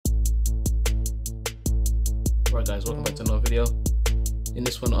Right guys, welcome back to another video. In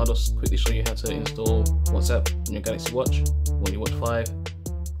this one I'll just quickly show you how to install WhatsApp on your Galaxy Watch or your Watch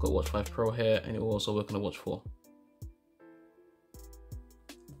 5. Got Watch 5 Pro here and it will also work on the Watch 4.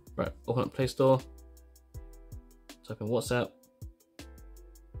 Right, open up Play Store, type in WhatsApp.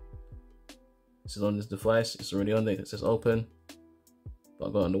 This is on this device, it's already on there, it says open, but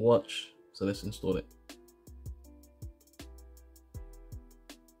I've got it on the watch, so let's install it.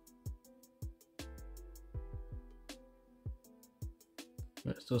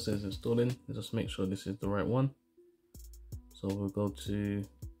 Right, it still says installing. Let's just make sure this is the right one. So we'll go to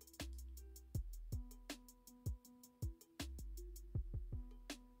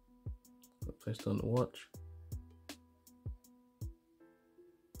Play Store on the watch. It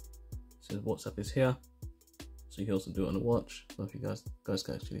says WhatsApp is here, so you can also do it on the watch. So if you guys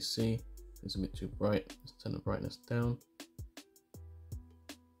can actually see, it's a bit too bright. Let's turn the brightness down.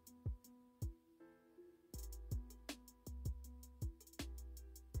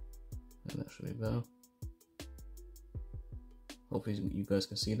 And actually there. Hopefully you guys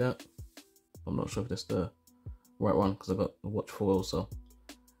can see that. I'm not sure if that's the right one because I got the Watch 4 also.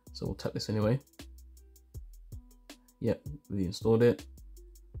 So we'll tap this anyway. Yep, we installed it.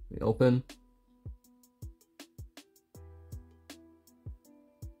 We open.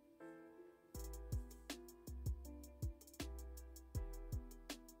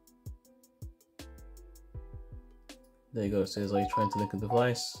 There you go, it says, are you trying to link a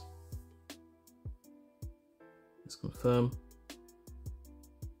device? Let's confirm.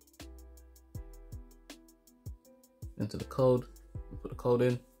 Enter the code, put the code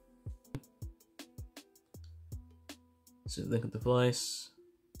in. It says link a device.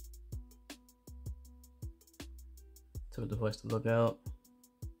 Tell the device to log out.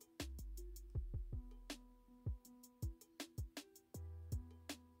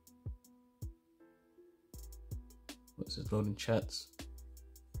 It says loading chats.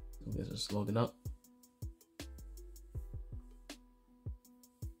 It's just loading up.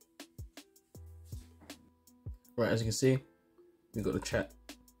 Right, as you can see, we've got the chat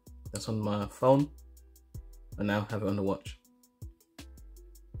that's on my phone, and now have it on the watch.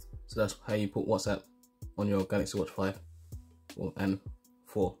 So that's how you put WhatsApp on your Galaxy Watch 5 and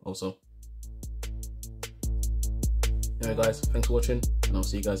 4 also. Anyway guys, thanks for watching, and I'll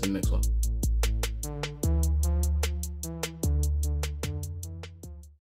see you guys in the next one.